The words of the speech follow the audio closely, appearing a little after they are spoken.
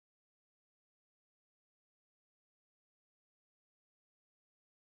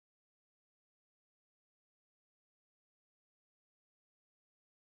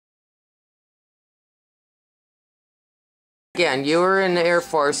Again, you were in the Air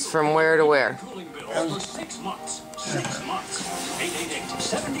Force from where to where?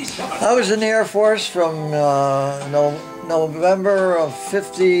 I was in the Air Force from November of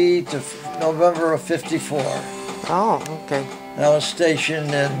 50 to November of 54. Oh, okay. And I was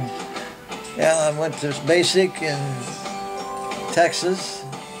stationed in, I went to basic in Texas,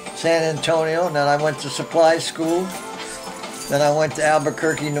 San Antonio, and then I went to supply school. Then I went to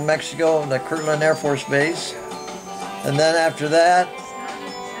Albuquerque, New Mexico, the Kirtland Air Force Base. And then after that,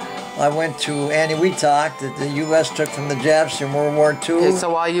 I went to Eniwetok that the U.S. took from the Japs in World War II. Okay,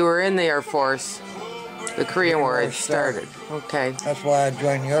 so while you were in the Air Force, the Korean War had started. Okay. That's why I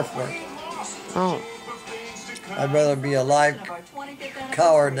joined the Air Force. Oh. I'd rather be a live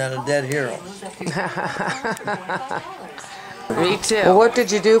coward than a dead hero. Me too. Well, what did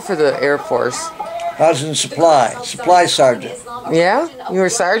you do for the Air Force? I was in supply sergeant. Yeah? You were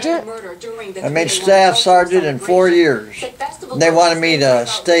sergeant? I made staff sergeant in 4 years. And they wanted me to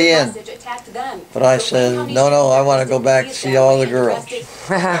stay in. But I said, no, I want to go back to see all the girls. See,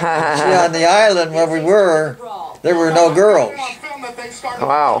 on the island where we were, there were no girls.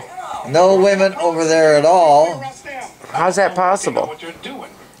 Wow. No women over there at all. How's that possible?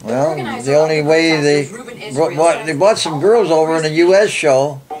 Well, the only way they brought some girls over in a U.S.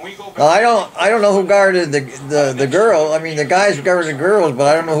 show. Now, I don't know who guarded the girl. I mean, the guys guarded the girls, but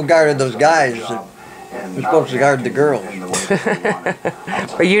I don't know who guarded those guys that were supposed to guard the girls.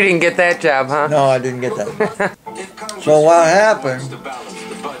 But you didn't get that job, huh? No, I didn't get that. So what happened?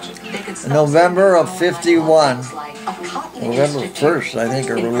 In November of 51, November 1st, I think,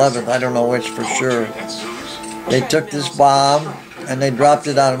 or 11th, I don't know which for sure. They took this bomb and they dropped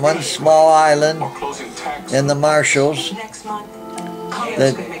it on one small island in the Marshalls.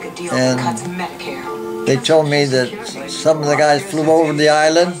 And they told me that some of the guys flew over the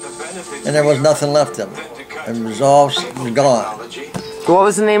island and there was nothing left of it. It was all gone. What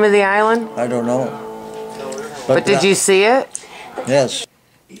was the name of the island? I don't know. But did you see it? Yes.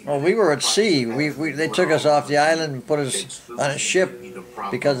 Well, we were at sea. They took us off the island and put us on a ship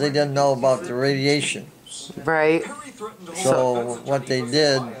because they didn't know about the radiation. Right. So what they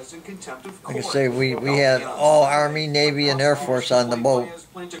did, like I say, we had all Army, Navy, and Air Force on the boat.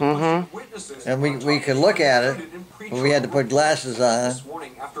 Mm-hmm. And we could look at it, but we had to put glasses on.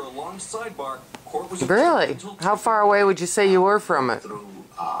 Really? How far away would you say you were from it?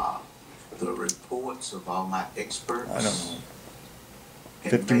 The reports of all my experts. I don't know.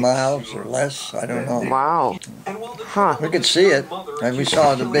 50 miles or less, I don't know. Wow. Huh. We could see it, and we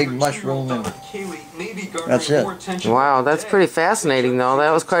saw the big mushroom, and that's it. Wow, that's pretty fascinating, though. That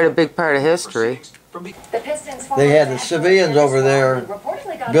was quite a big part of history. They had the civilians over there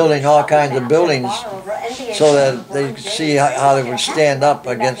building all kinds of buildings so that they could see how they would stand up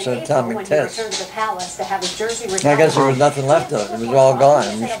against an atomic test. I guess there was nothing left of it. It was all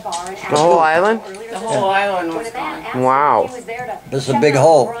gone. The whole island? The whole island was gone. Wow. This is a big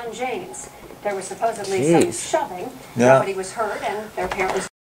hole. There was supposedly some shoving. Yeah. Nobody was hurt, and their parent was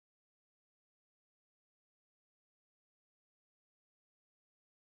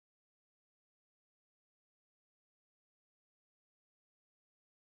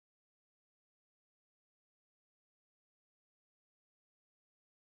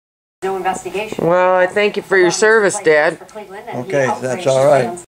no investigation. Well, I thank you for your service, Dad. Okay, that's all right.